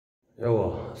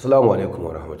Yawa, assalamu alaikum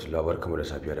wa rahmatullahi, barkamu da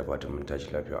safiya da fatan mun tashi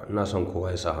lafiya. Ina son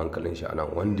kowa ya sa hankalin shi anan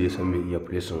wanda ya san mai iya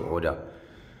placing order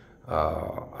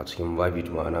a cikin ByBit,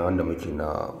 ma'ana wanda muke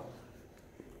na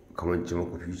kamar ce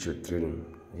muku future trading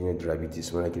shine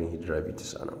diabetes, muna kiran shi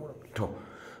diabetes anan. To,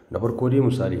 na farko dai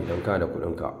misali idan kana da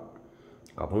kuɗin ka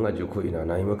kafin a je ko ina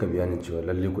na yi maka bayanin cewa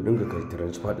lalle kuɗin ka kai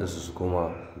transfer ɗinsu su koma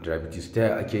diabetes. Ta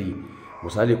yaya ake yi?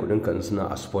 Misali kuɗin ka suna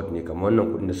a spot ne, kamar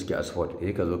wannan kuɗin da suke a spot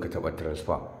ka zo ka taɓa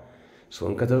transfer. So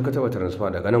in ka zo ka taɓa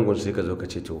transfer daga nan gun sai ka zo ka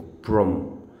ce to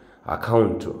from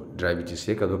account to diabetes,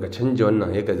 sai ka zo ka canja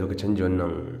wannan, sai ka zo ka canja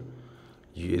wannan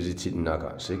USDT din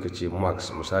naka, sai ka ce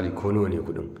max misali ko nawa ne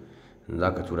kuɗin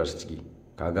za ka tura su ciki,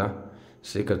 kaga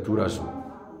sai ka tura su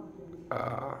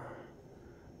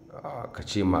ka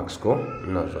ce max ko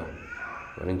ina zuwa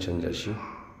wani canja shi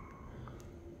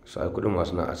sai kuɗin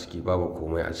masu na a ciki babu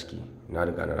komai a ciki, na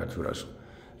riga na tura su.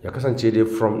 Ya kasance dai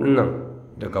from din nan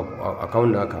daga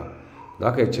account naka za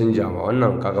ka yi canja ma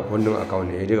wannan, kaga funding account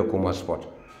ne, ya ka koma spot.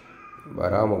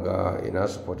 Bara mu ga ina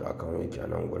spot account yake a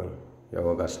nan gurin.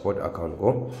 Yawa ga spot account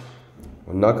ko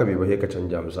wanda aka bai ba ka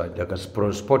canja misali daga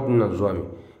spot din nan zuwa mai,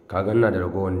 kaga ina da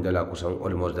ragowar dala kusan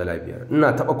almost dala 5.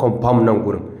 Ina taba confirm nan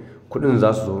gurin kudin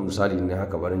za su zo misali ne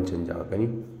haka, barin canja a gani.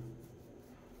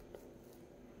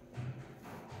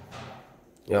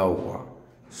 Yawwa,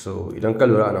 so idan ka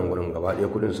lura a nan gurin gaba ɗaya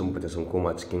kudin sun fita sun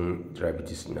koma cikin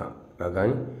diabetes na, ka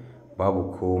gani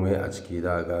babu komai a ciki.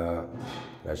 za ga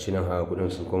gashi nan haka kudin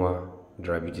sun koma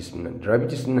diabetes nan.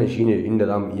 Diabetes nan shine inda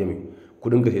za mu iya mai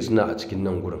kudin ka sai suna a cikin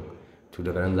nan gurin, to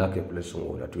daga nan za ka yi placing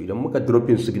order. To idan muka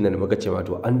dropping signal muka ce ma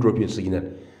to an dropping signal,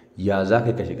 ya za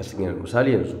ka kashe ka signal.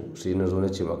 Misali yanzu sai na zo na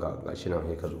ce maka gashi nan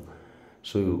sai ka zo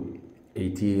so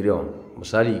Ethereum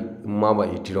misali, in ma ba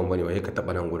Ethereum bane ba sai ka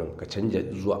taba nan gurin ka canja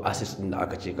zuwa access din da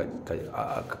aka ce ka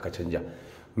canja.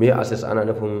 Me access ana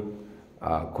nufin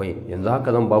coin. Yanzu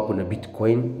haka zan baku na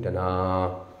Bitcoin da na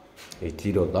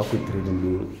Ethereum, za ku yi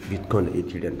trading Bitcoin da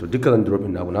Ethereum. To duka zan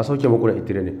dropping na abu, na sauke muku na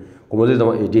Ethereum ne kuma zai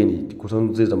zama a day ne,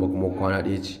 kusan zai zama kuma kwana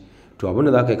ɗaya ce. To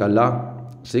abinda za ka yi kalla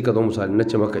sai ka zo misali na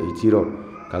ce maka Ethereum,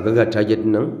 ka ga target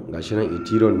nan gashi nan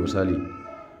Ethereum misali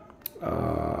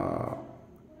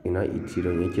ina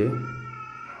Ethereum yake,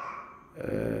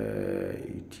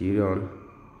 Ethereum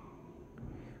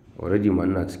already ma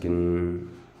ina cikin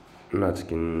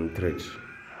trade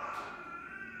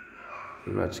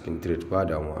ba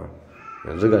damuwa.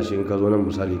 Yanzu gashi in ka zo nan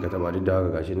misali ka taba, duk da haka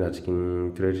gashi ina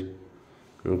cikin trade,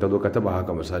 in ka zo ka taba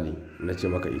haka misali na ce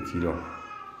maka Ethereum.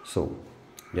 So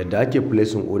yadda ake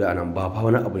placing order anan ba fa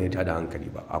wani abu ne ta da hankali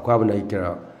ba. Akwai abin da ake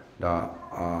kira da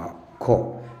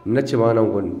core. Na ce ma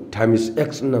nan gun times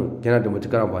x nan yana da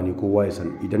matukar amfani kowa ya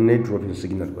san. Idan na yi dropping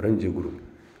signal bari je group,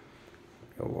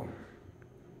 yawa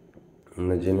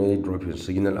na je na yi dropping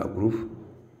signal a group,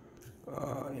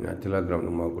 ina telegram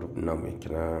din ma group ina mai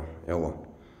kira yawa.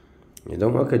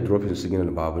 Idan aka yi dropping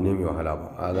signal ba abu ne mai wahala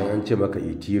ba. A ga an ce maka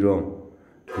Ethereum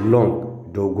long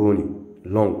dogo ne,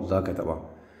 long za ka taba.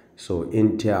 So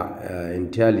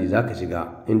entirely za ka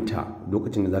shiga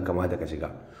lokacin da za ka mata ka shiga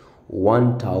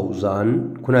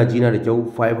 1000, kuna jina da kyau,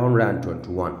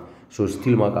 521. So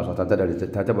still ma kasuwa ta taba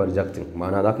rejecting,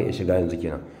 ma'ana za ka iya shiga yanzu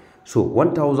kenan. So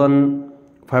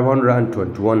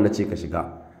 1521 na ce ka shiga.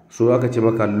 So aka ce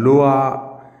maka lower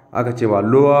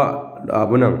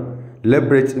abunan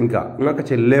leverage ɗinka. In aka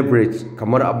ce leverage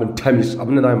kamar abin times,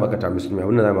 abin da za maka times me,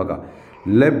 abin da za maka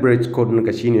leverage code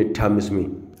ɗinka shine times 10,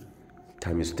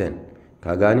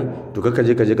 ka gani. To ka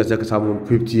je ka samu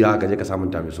 50 haka, je ka samu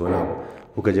times wani abu,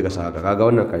 ko ka je ka sa haka, kaga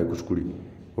wannan kai kuskure,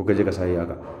 ko ka je ka sa yi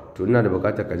haka. To ina da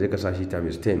bukatar ka je ka sa shi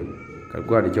times 10, ka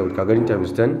kula da kyau, ka gani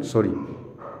times 10, sorry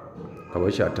ka bar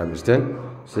shi a times 10,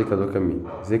 sai ka zo ka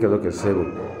sai ka zo ka save.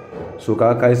 So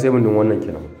ka kai save din wannan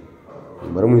kenan,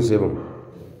 bari mu yi save.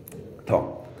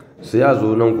 To sai ya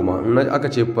zo nan kuma in aka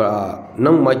ce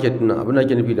nan market din, abin da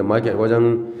ake nufi da market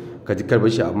wajen ka ji karbar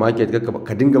shi a market,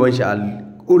 ka dinga ban shi a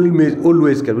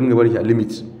always ka dinga ban shi a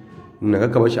limit na,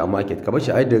 ka bar shi a market, ka bar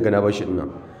shi a yadda gana bar shi ina.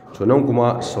 To nan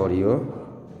kuma sorry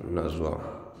na zuwa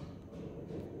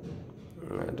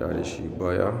na da shi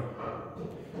baya.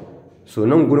 So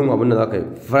nan gurin abin da za ka yi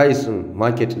price din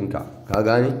market ɗinka, ka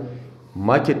gane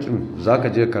market din za ka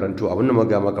je karanto abin da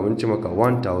maga maka mun ce maka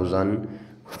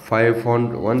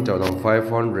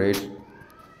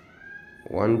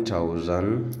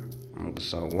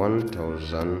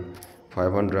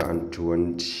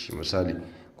misali,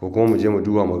 ko kuma mu je mu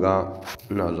duba mu ga,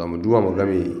 ina zuwa mu duba mu ga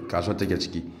me kasuwar take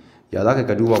ciki. Ya za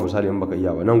ka duba misali in baka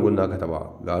iya ba, nan gun za ka taba,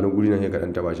 ga wani guri nan sai ka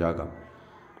dan taba shi haka,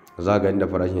 za ga inda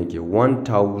farashin yake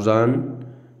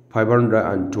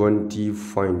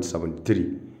 1520.73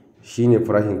 shine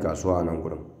farashin kasuwa a nan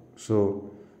gurin. So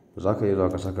za ka yi zuwa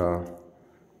ka saka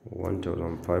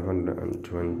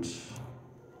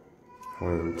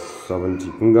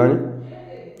 1520.70. kun gane?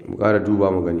 mu ƙara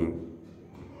duba mu gani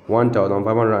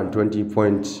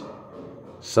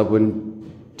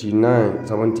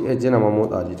 1520.78 yana ma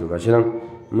motsa ji. To gashi nan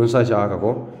mun sa shi haka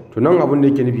ko. To nan abin da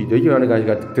yake nufi da yake wani gashi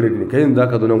ga trade ne, kai yanzu za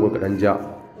ka zo nan gurin kaɗan ja,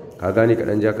 ka gane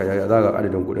kaɗan ja ka za ka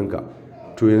adadin kuɗinka.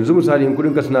 To yanzu misali in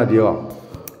kuɗinka suna da yawa,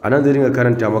 a nan zai dinga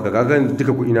karanta maka, ka gane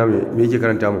duka kuɗina me yake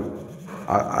karanta mu.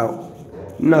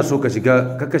 Ina so ka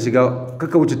shiga kaka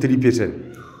wuce 3%,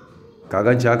 ka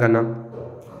ganci haka nan,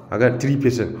 haka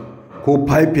 3% ko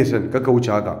 5%, kaka wuce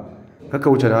haka, kaka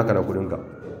wuce na haka na kuɗinka.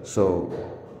 So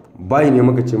buy ne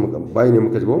muka ce ko bari mu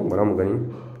gani.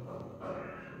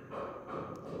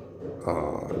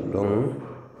 Long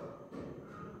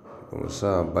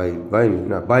sa buy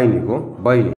ne ko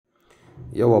buy ne,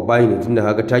 yawa buy ne, tunda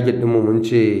haka target din mu mun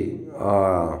ce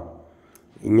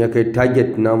in ya kai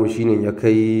target namu shine in ya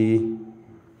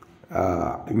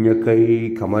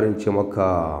kai kamar in ce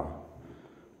maka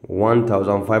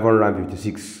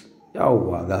 1556.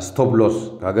 yawa ga stop loss,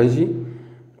 ka gan shi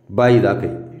buy da kai,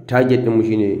 target din mu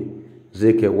shine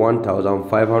zai kai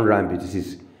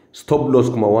 1556, stop loss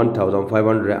kuma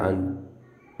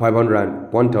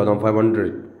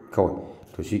 1500 kawai.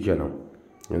 To shikenan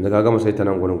yanzu ka gama saita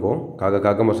nan gurin ko,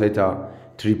 ka gama saita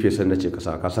 3% na ce ka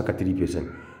saka 3%.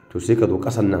 to sai ka zo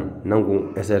kasan nan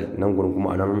gun SL nan gurin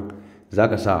kuma anan za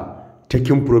ka sa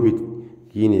taking profit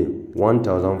shine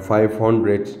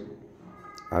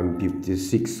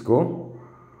 1556 ko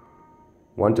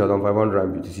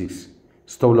 1556,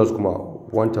 stop loss kuma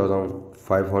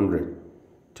 1500.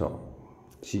 to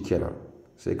shikenan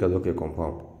sai ka zo kai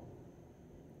confirm,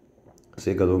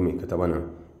 sai ka zo mai ka taba nan,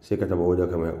 sai ka taba order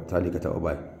kamar tali ka taba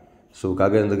buy. So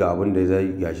kaga yanzu ga abin da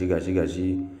zai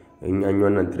gashi in an yi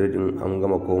wannan trading an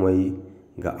gama komai,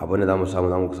 ga abin da zamu samu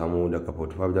daga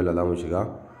 $45 zamu shiga,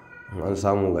 an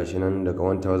samu gashi nan daga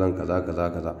 1000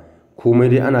 kaza komai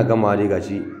dai ana gama dai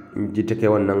gashi in ji ta kai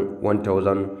wannan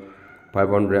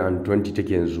 1520 take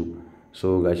yanzu.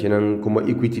 So gashi nan kuma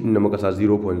equity din da muka sa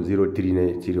 0.03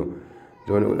 ne 0,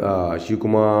 shi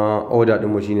kuma order din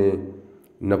mu shine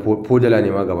na $4 ne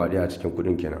ma gaba daya a cikin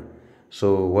kudin kenan.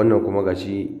 So wannan kuma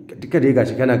gashi duka dai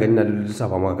gashi kana gani na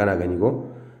lissafa maka kana gani ko,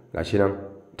 gashi nan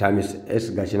times s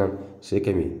gashi nan sai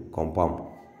ka me confirm.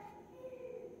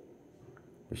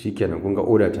 Shikenan kun ga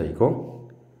order ta yi ko.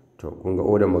 To kun ga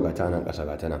order mu ga ta nan kasa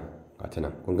ga ta nan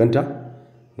kun ganta,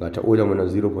 ga ta order mu na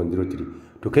 0.03.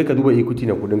 to kai ka duba equity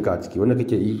na kudin ka a ciki, wanda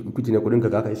kake equity na kudin ka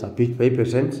ka isa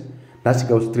 5%. na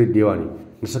shiga wasu trade da yawa ne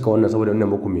na saka wannan saboda ina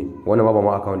muku me wannan ba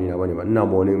ma account ina bane ba, ina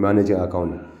ma wani managing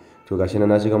account ne. To gashi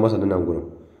na shiga masa da nan gurin,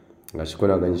 gashi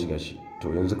kuna ganin shi gashi. To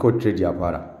yanzu kawai trade ya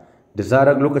fara, da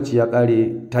zarar lokaci ya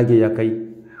kare target ya kai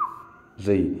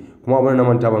zai. kuma abin na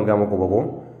manta ban ga muku ba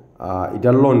ko,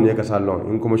 idan long ne ka sa long,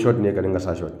 in kuma short ne ka dinga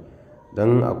sa short.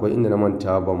 Dan akwai inda na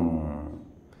manta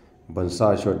ban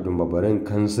sa short din ba, barin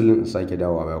cancelin sake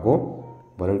dawowa ba ko,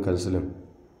 barin cancelin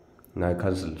na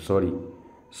cancel, sorry.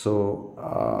 So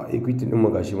equity din mu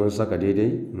gashi mun saka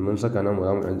daidai, mun saka nan mu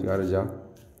zamu dan ƙara ja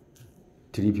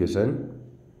 3%.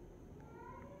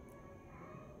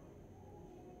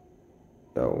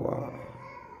 yawa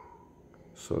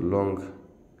so long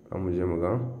mu je mu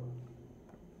ga,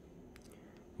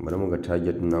 bari mu ga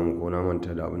target din namu ko na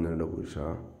manta da abin da na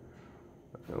rubuta.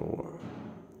 yawa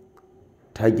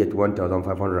target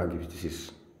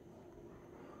 1556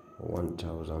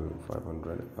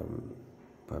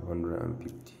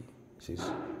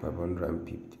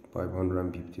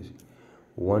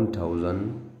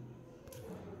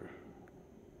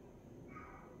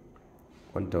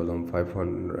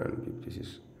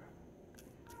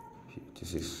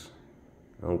 1556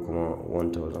 nan kuma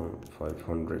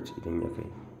 1500 idan ya kai.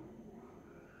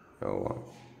 yawa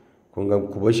kun ga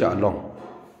ku bar shi a long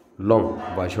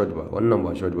ba short ba, wannan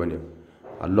ba short ba ne,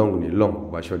 a long ne,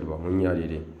 long ba short ba, mun yi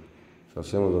daidai. So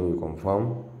sai mu zo mu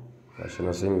confirm, gashi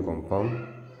na sai mu confirm.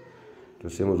 To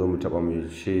sai mu zo mu taba mu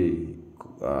ce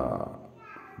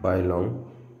buy long.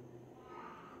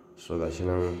 So gashi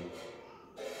nan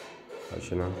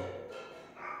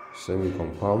sai mu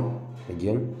confirm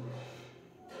again.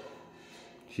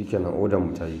 Shikenan order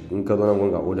mu ta yi. In ka zo nan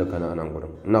gunga order kana nan gurin.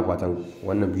 Ina fatan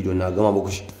wannan bidiyo na gama muku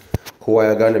shi, kowa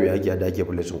ya gane me ake yadda ake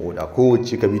placing order,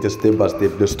 kowace ka bi ta step by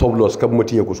step da stop loss, kan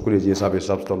mutum ya kuskure je ya sa bai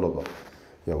stop loss ba.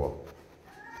 yawa